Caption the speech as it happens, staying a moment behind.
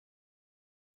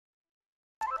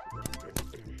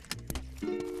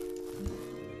Blue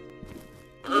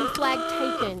flag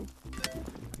taken.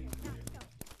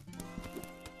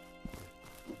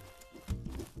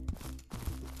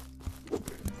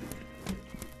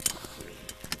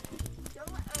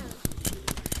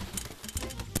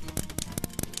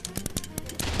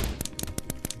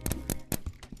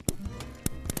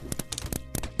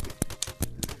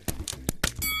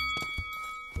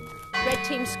 Red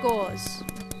team scores.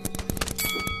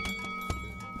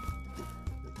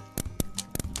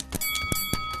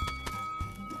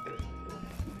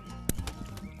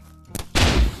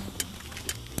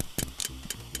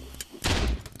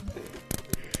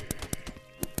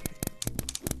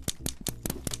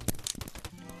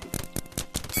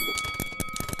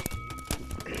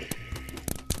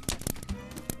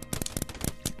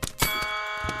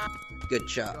 Good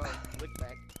shot.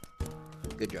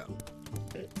 Good job.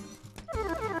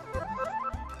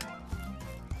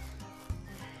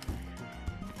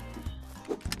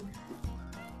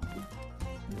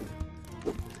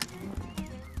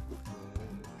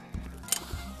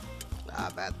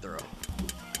 Bad throw.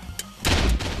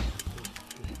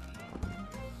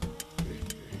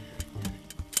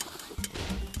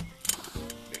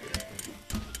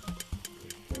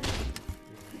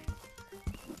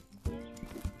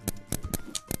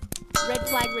 Red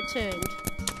flag returned.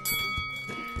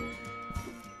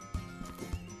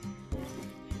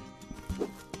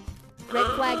 Red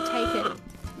flag taken.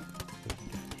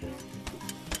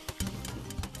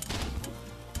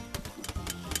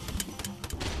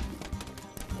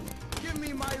 Give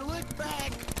me my lick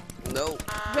back. No.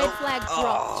 Red flag dropped.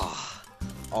 Oh,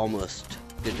 almost.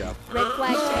 Good job. Red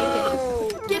flag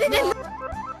taken. Get it in.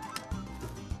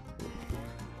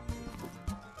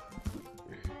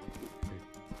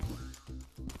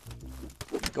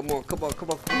 Come on, come on,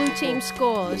 come on. Blue team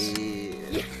scores.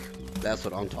 Yeah. That's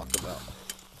what I'm talking about.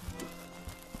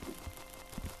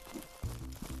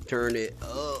 Turn it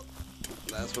up.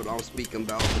 That's what I'm speaking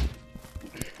about.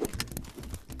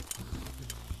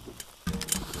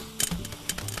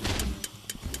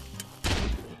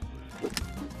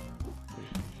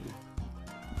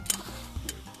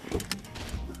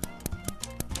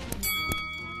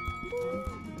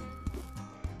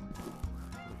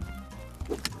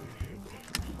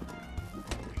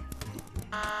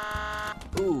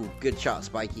 Ooh, good shot,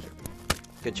 Spiky.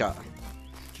 Good shot.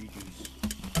 GG's.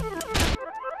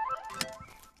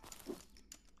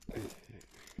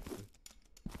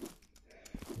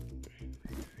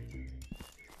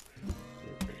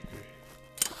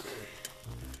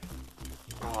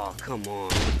 Oh, come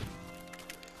on.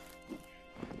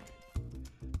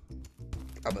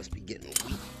 I must be getting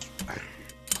weak.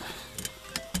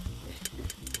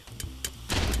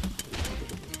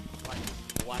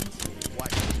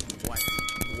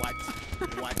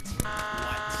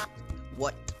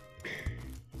 What?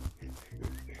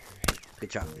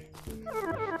 Good job.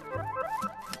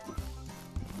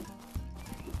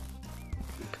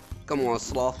 Come on,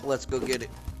 Sloth. Let's go get it.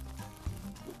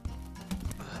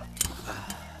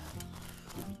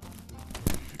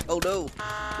 Oh no.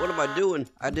 What am I doing?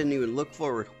 I didn't even look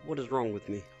forward. What is wrong with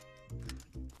me?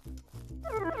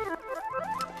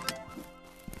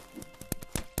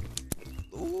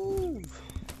 Ooh.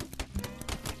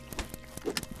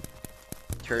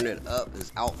 Turn it up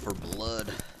is out for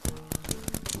blood.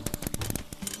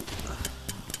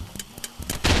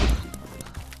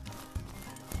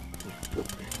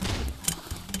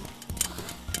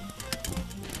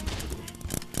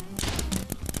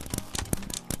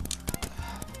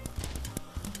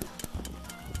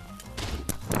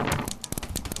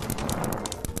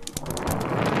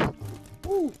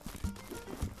 Woo.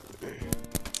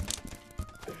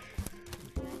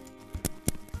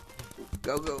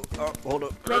 Go, go. Oh, hold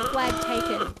up. Red flag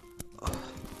taken.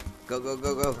 Go, go,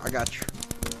 go, go. I got you.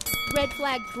 Red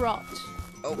flag dropped.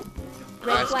 Oh.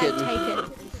 Red Nice flag kitten.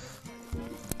 taken.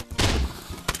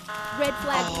 Red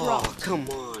flag Oh, dropped. come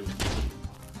on.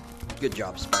 Good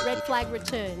job, Spiky. Red flag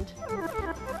returned.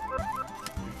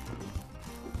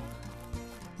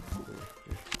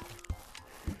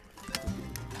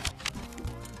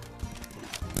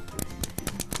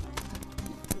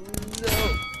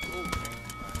 No.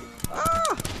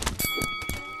 Ah!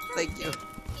 Thank you.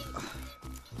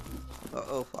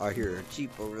 Uh-oh, I hear a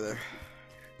Jeep over there.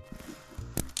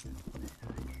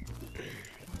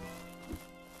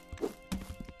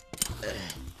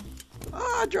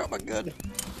 Ah, I dropped my gun.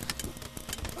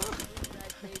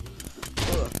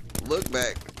 Look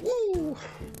back. Woo!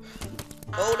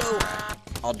 Oh no!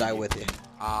 I'll die with you.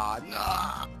 Ah,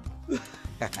 no!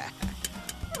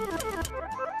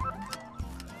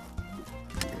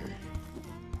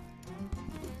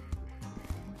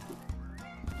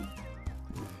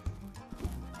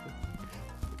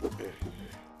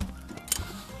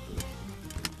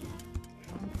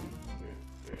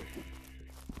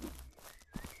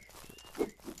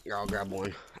 Here, I'll grab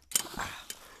one.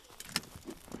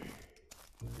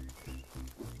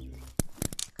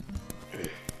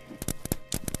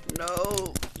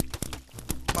 No!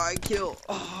 My kill!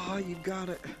 Oh, you got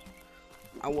it.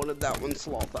 I wanted that one,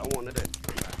 Sloth. I wanted it.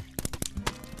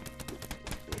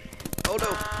 Oh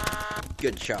no!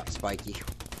 Good shot, Spiky.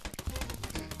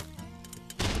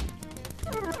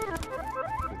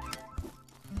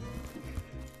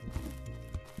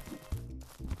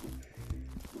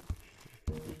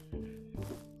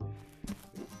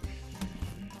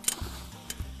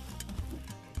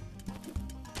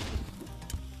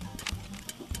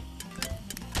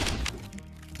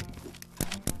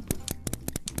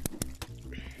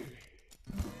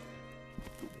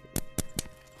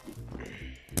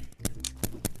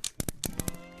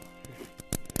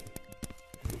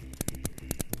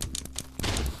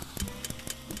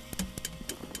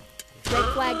 Red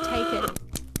flag taken.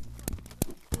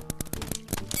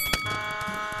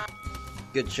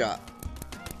 Good shot.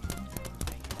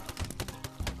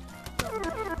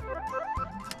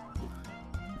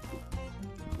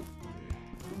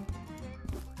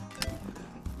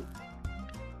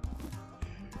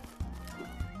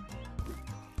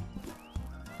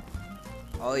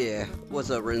 Oh yeah. What's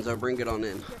up, Renzo? Bring it on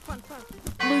in.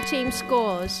 Blue team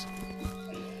scores.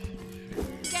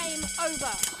 Game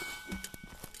over.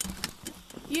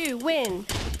 You win.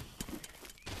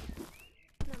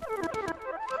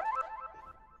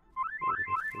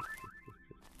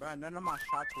 Bro, none of my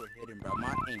shots were hidden, bro.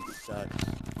 My aim sucks.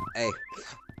 Hey,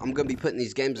 I'm gonna be putting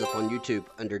these games up on YouTube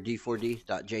under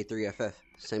d4d.j3ff,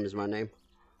 same as my name.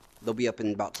 They'll be up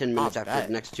in about 10 minutes after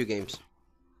the next 2 games.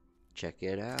 Check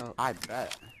it out. I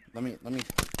bet. Let me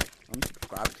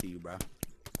subscribe to you, bro.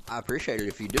 I appreciate it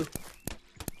if you do.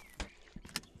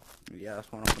 Yeah, that's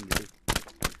what I'm gonna do.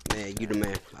 Man, you the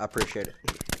man. I appreciate it.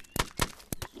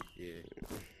 Yeah.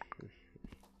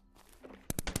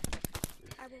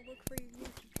 I will look for your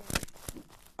YouTube channel.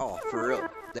 Oh, for real.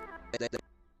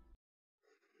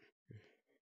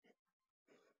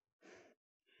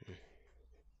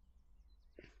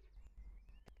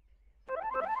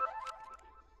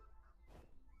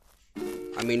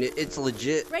 I mean, it's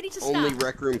legit. Ready to only start.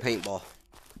 Rec Room Paintball.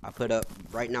 I put up,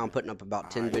 right now I'm putting up about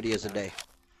 10 videos a day.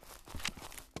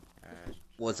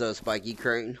 What's up, Spiky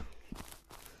Crane?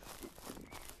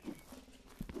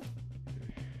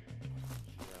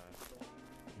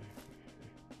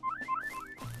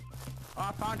 Oh,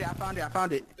 I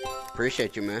found it.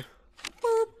 Appreciate you, man.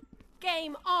 Boop.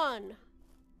 Game on.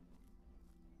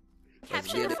 Let's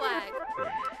Capture get the it. flag.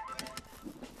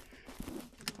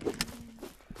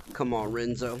 Come on,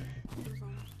 Renzo.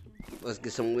 Let's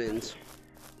get some wins.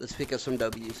 Let's pick up some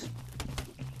W's.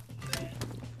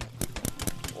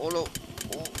 Oh no.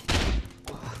 Oh.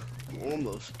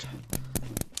 Almost.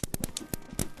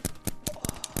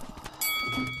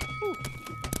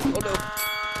 Oh no.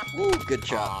 Ooh, good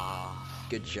shot.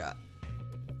 Good shot.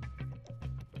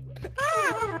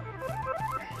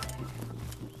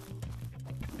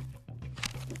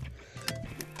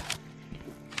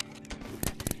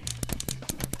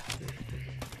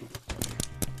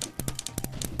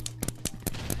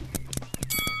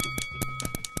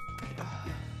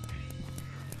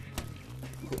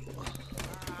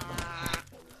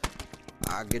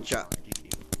 Good shot.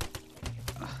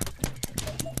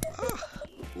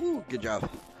 Ooh, good job.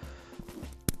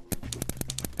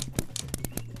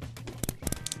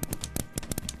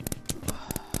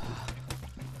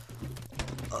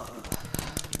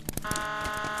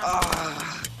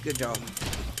 Good job.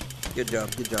 Good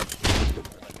job. Good job.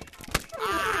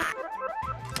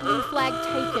 Blue flag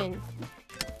taken.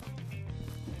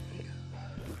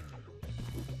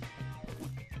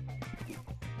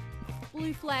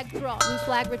 Blue flag dropped. Blue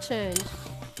flag returned.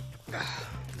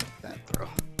 Bad throw.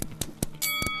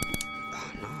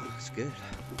 Oh no, that's good.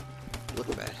 Look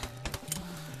bad.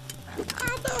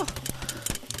 Oh no.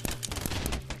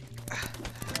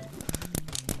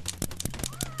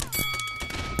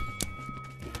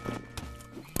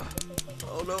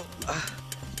 Oh no.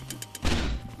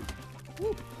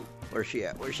 Where's she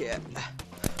at? Where's she at?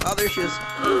 Oh, there she is.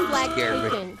 Blue flag Scared me.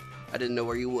 taken. I didn't know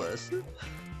where you was.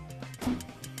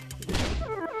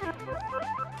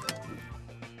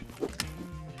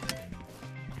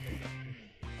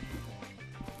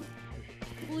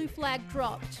 Blue flag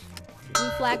dropped. Blue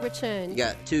flag returned. You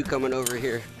got 2 coming over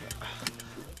here.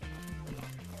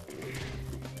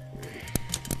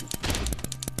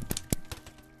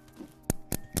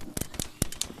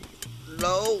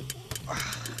 No.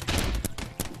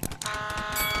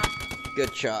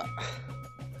 Good shot.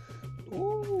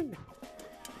 Ooh.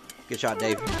 Good shot,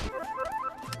 Dave.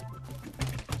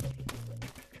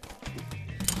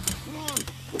 Come on.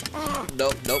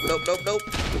 Nope, nope, nope, nope, nope.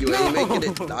 You ain't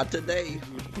making it. Not today.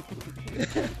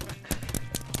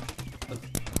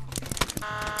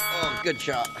 Oh, good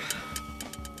shot.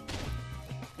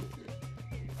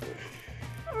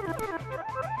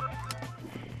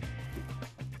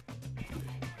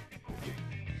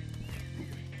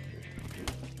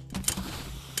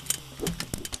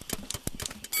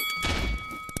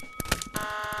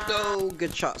 No,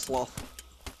 good shot, Sloth.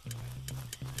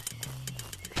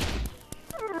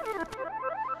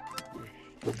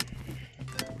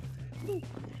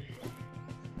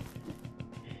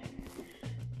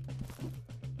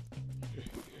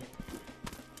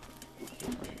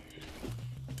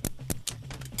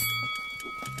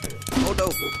 Oh no!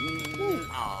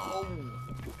 Oh.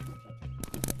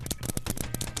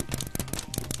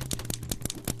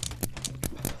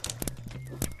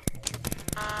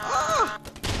 Ah!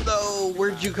 No!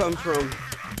 Where'd you come from?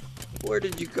 Where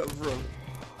did you come from?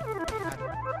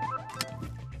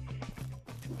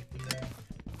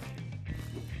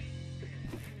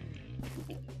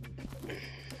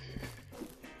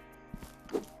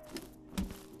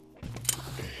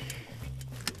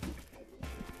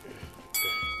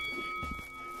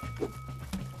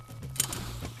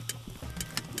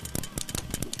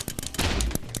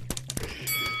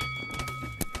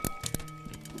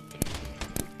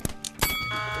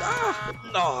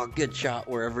 Oh, good shot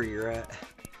wherever you're at.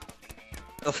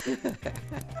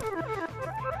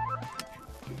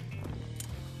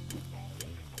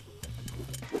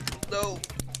 No.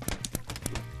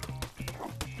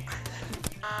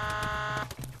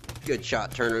 Good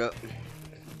shot, turn it up.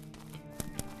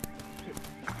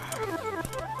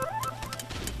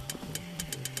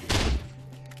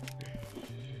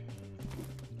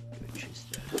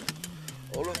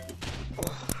 Hold up.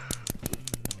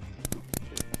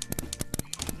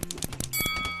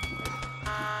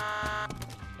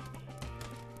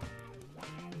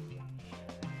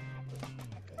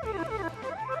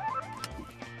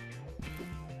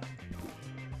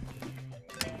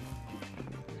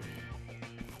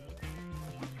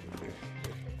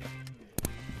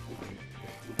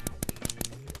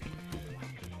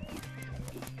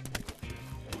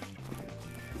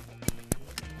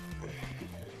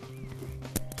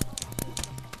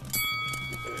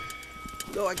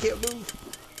 No, I can't move.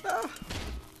 Ah.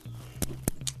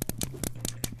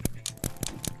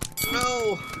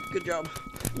 No, good job.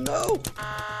 No.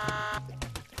 Ah,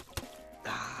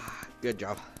 good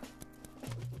job.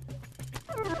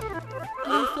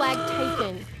 Blue flag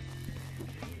taken.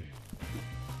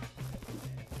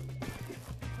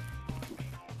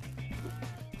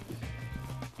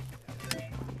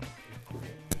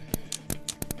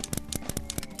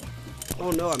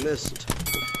 Oh no, I missed.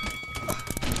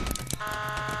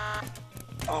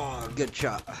 Oh, good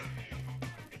shot.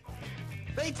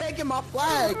 They taking my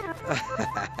flag.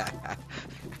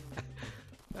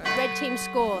 Red team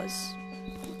scores.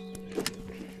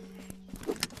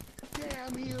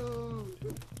 Damn you.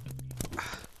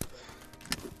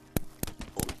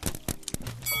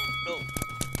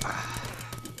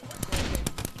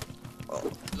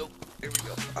 Oh no, here we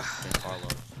go.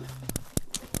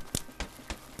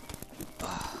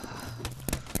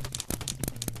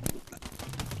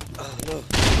 Oh no.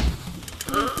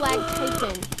 Blue flag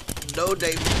taken. No,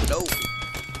 Dave, no.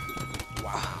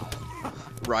 Wow.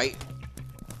 Right.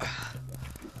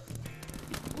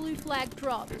 Blue flag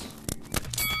dropped.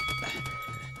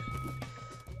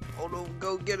 Oh no,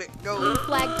 go get it, go. Blue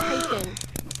flag taken.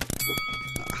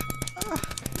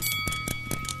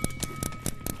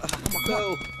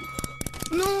 Go.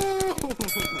 No.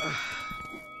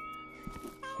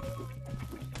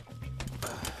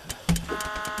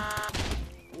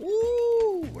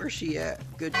 Woo, where's she at?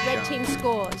 Good Red shot. team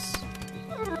scores.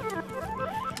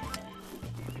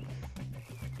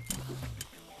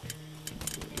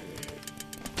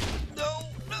 No,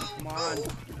 no, Come on.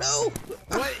 no.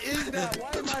 What is that?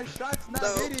 Why are my shots not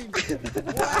No. hitting?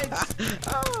 What?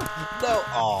 No,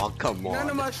 oh, come on. None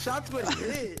of my shots would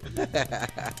hit.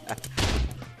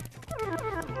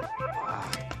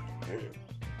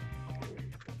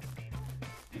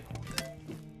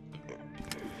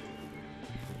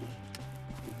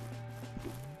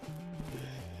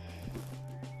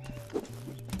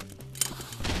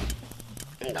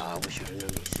 No, I wish you'd have known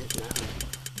me sitting out.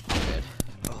 I'm dead.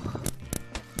 Oh.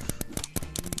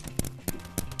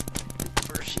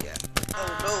 Where's she at?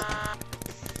 Oh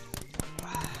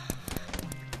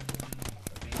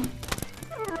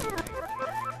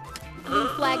Blue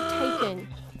flag taken.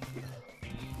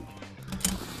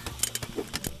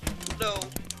 no.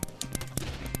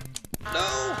 No.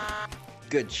 No.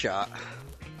 Good shot.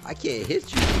 I can't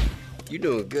hit you. You're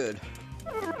doing good.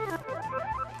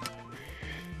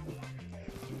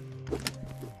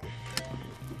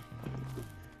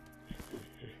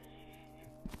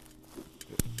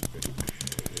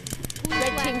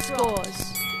 Red team scores.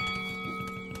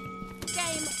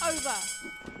 Game over.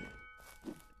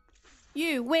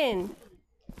 You win.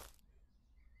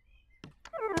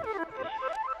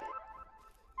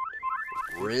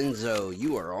 Renzo,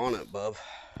 you are on it, bub.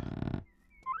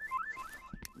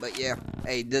 But yeah,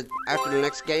 hey, after the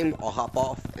next game, I'll hop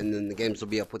off, and then the games will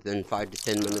be up within 5 to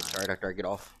 10 minutes right after I get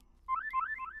off.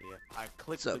 Yeah, I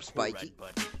clicked What's up, the Spiky? red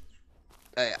button.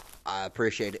 Hey, I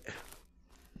appreciate it.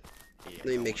 Yeah, Let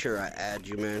me make sure I add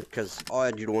you, man, because I'll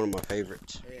add you to one of my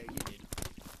favorites. Yeah, you did.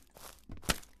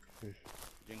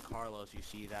 Carlos, you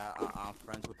see that? I'm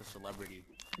friends with a celebrity.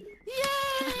 Yay!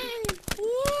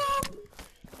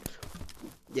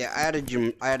 Yeah, I added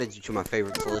you to my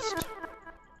favorites list.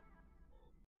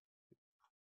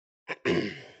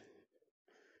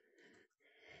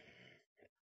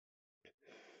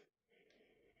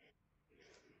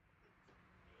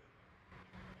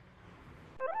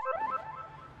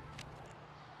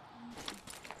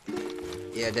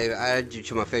 Yeah, David, I added you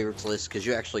to my favorites list because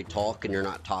you actually talk and you're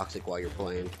not toxic while you're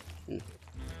playing.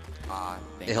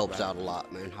 It helps out a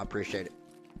lot, man. I appreciate it.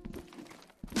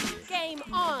 Game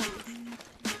on.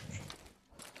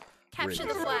 Capture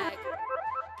the flag.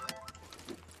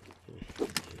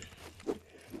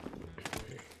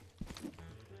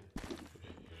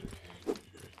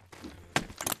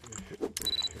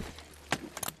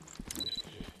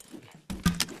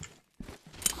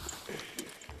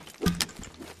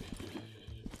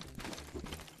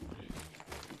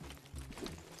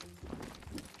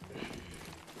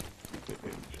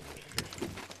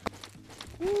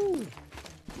 Woo.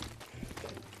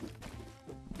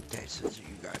 Okay, so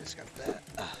you guys got that.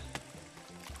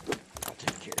 I'll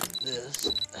take care of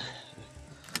this.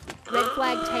 Red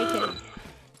flag taken.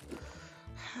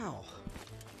 How?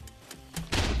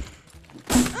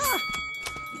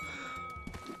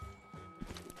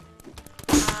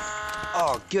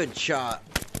 Oh, good shot.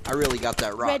 I really got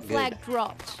that rock Red good. flag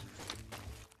dropped.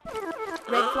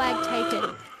 Red flag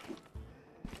taken.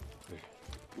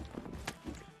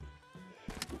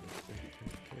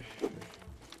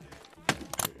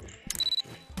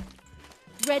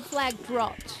 Red flag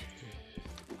dropped.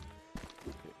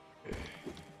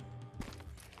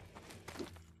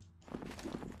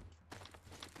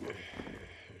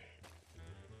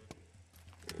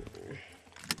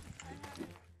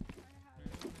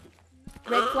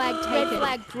 Red flag taken. Red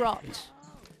flag dropped.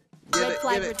 Red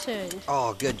flag returned.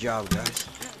 Oh, good job, guys.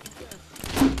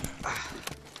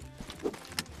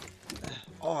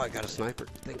 Oh, I got a sniper.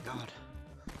 Thank God.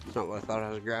 It's not what I thought I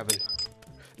was grabbing.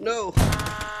 No.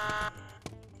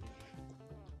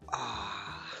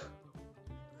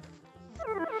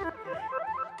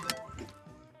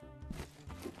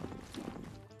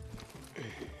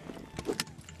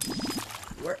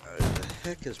 Where the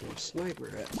heck is my sniper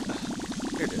at?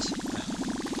 Here it is.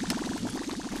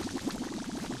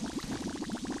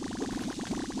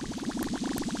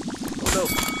 Oh no.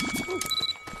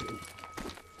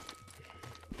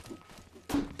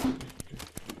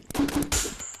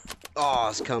 Oh,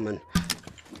 it's coming.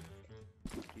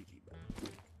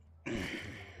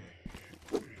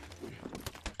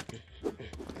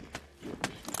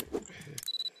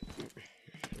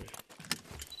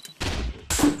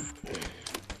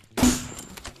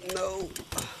 No.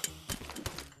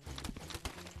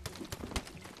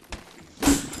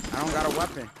 I don't got a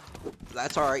weapon.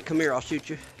 That's alright. Come here, I'll shoot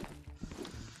you.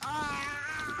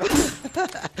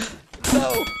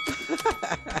 No.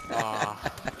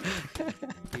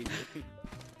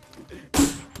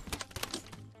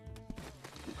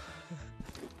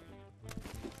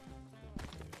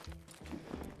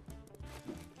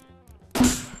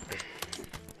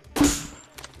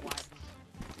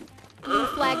 Blue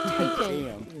flag taken.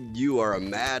 Damn. You are a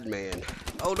madman.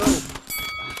 Oh no.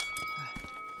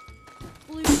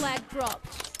 Blue flag dropped.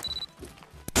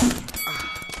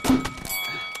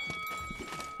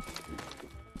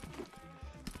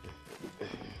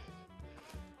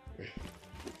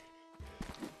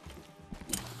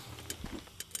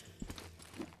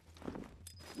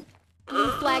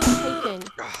 Blue flag taken.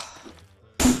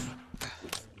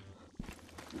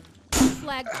 Blue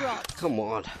flag dropped. Come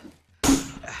on.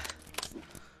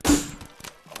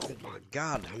 Oh my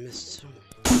God, I missed so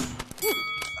many.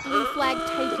 Blue flag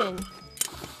taken.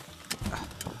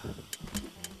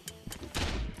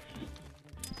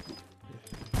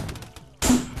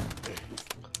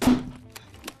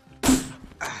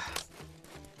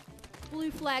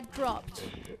 Blue flag dropped.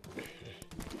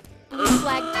 Blue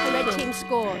flag taken. Red team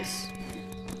scores.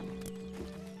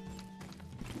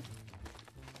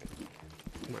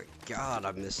 my God,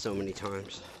 I've missed so many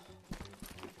times.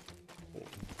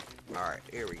 Alright,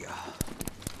 here we go.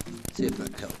 See if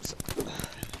that helps.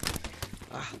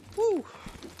 Woo!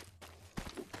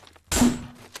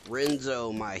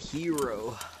 Renzo, my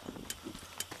hero.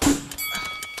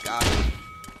 Got him.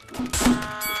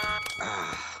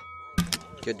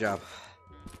 Good job.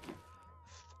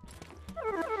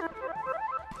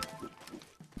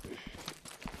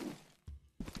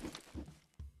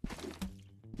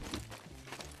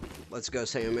 Let's go,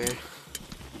 Sandman.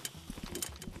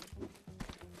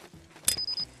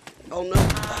 Oh no.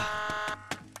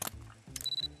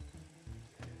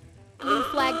 Blue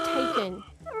flag taken.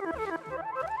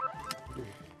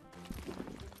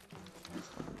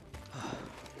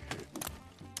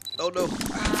 Oh no.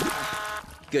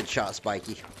 Good shot,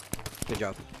 Spiky. Good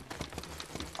job.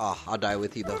 Ah, I'll die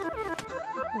with you though.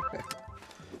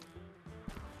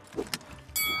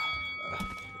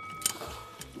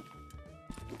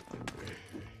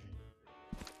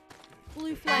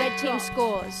 Blue flag. Red team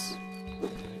scores.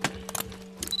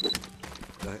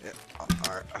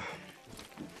 Alright.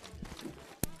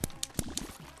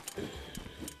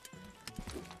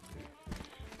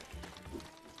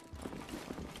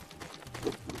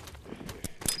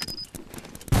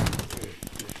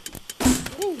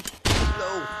 No.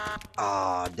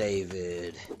 Ah,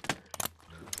 David.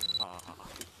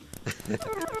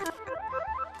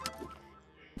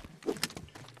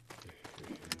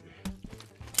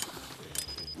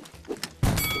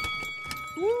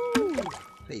 Woo.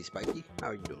 Hey, Spiky. How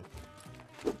are you doing?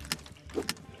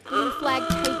 Blue flag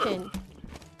taken.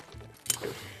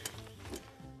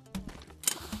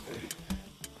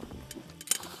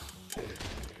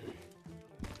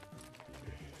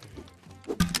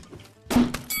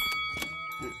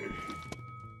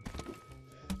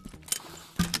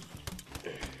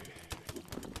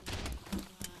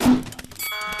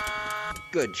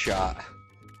 Good shot.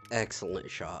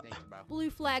 Excellent shot. Blue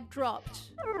flag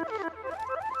dropped.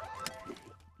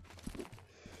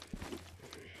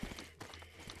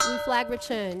 Blue flag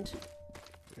returned.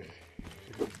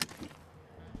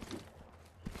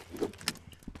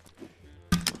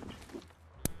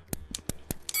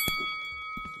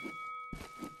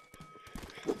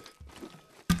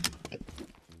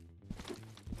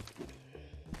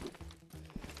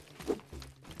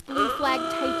 Blue flag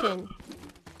taken.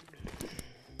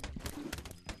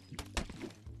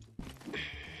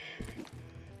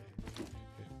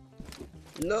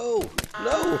 No,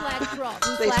 no. Flag dropped.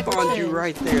 Blue They flag spawned you returned.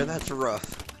 right there. That's rough.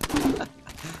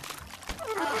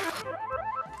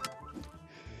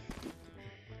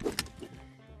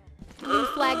 Blue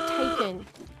flag taken.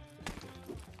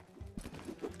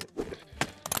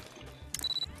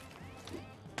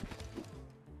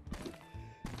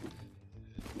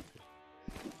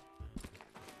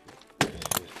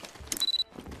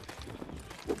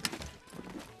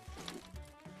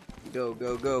 Go,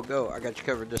 go, go, go. I got you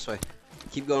covered this way.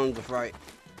 Keep going to the right.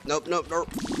 Nope, nope, nope.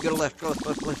 Go to left, left,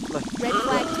 left, left, left. Red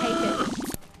flag taken.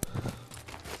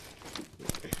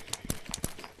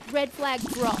 Red flag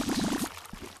dropped.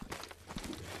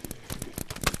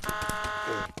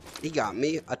 He got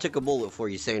me. I took a bullet for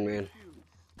you, Sandman.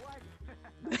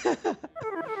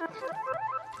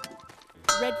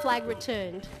 Red flag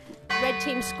returned. Red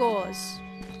team scores.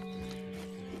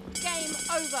 Game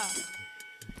over.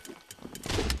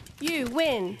 You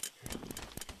win.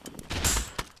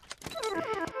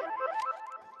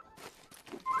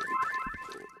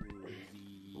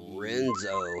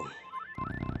 Renzo.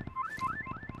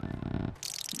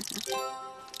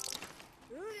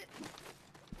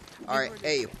 All right,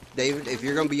 hey David, if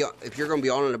you're gonna be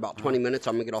on in about 20 minutes,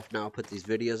 I'm gonna get off now. I'll put these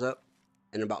videos up.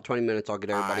 In about 20 minutes, I'll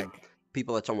get everybody,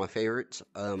 people that's on my favorites.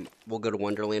 We'll go to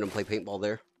Wonderland and play paintball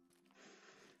there.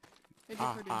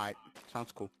 Alright,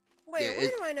 sounds cool. Wait, Yeah, where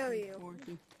do I know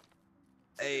you?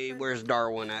 Hey, where's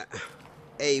Darwin at?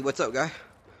 Hey, what's up, guy?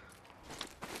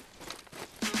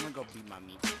 I'm gonna go beat my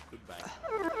meat. Goodbye.